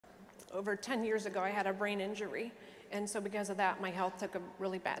over 10 years ago, I had a brain injury. And so because of that, my health took a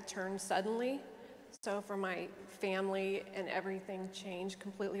really bad turn suddenly. So for my family and everything changed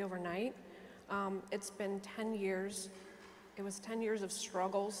completely overnight. It's been 10 years. It was 10 years of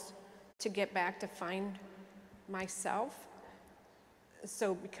struggles to get back to find myself.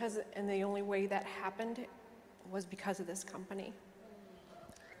 So and the only way that happened was because of this company.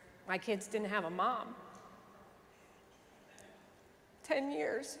 My kids didn't have a mom. 10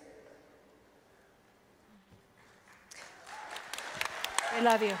 years. I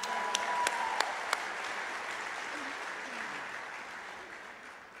love you.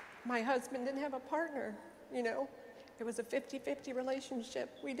 My husband didn't have a partner, you know. It was a 50-50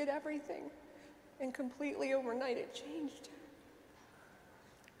 relationship. We did everything. And completely overnight, it changed.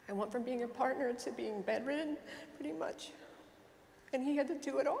 I went from being a partner to being bedridden, pretty much. And he had to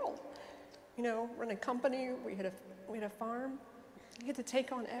do it all. You know, run a company, we had a farm. He had to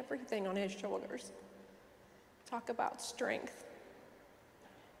take on everything on his shoulders. Talk about strength.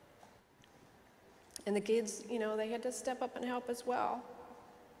 And the kids, you know, they had to step up and help as well.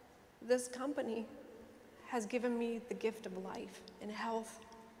 This company has given me the gift of life and health,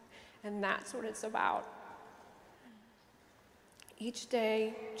 and that's what it's about. Each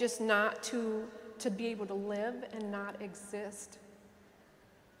day, just not to be able to live and not exist.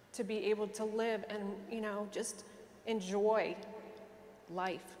 To be able to live and, you know, just enjoy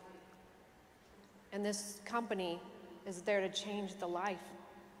life. And this company is there to change the life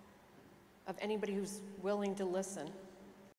of anybody who's willing to listen.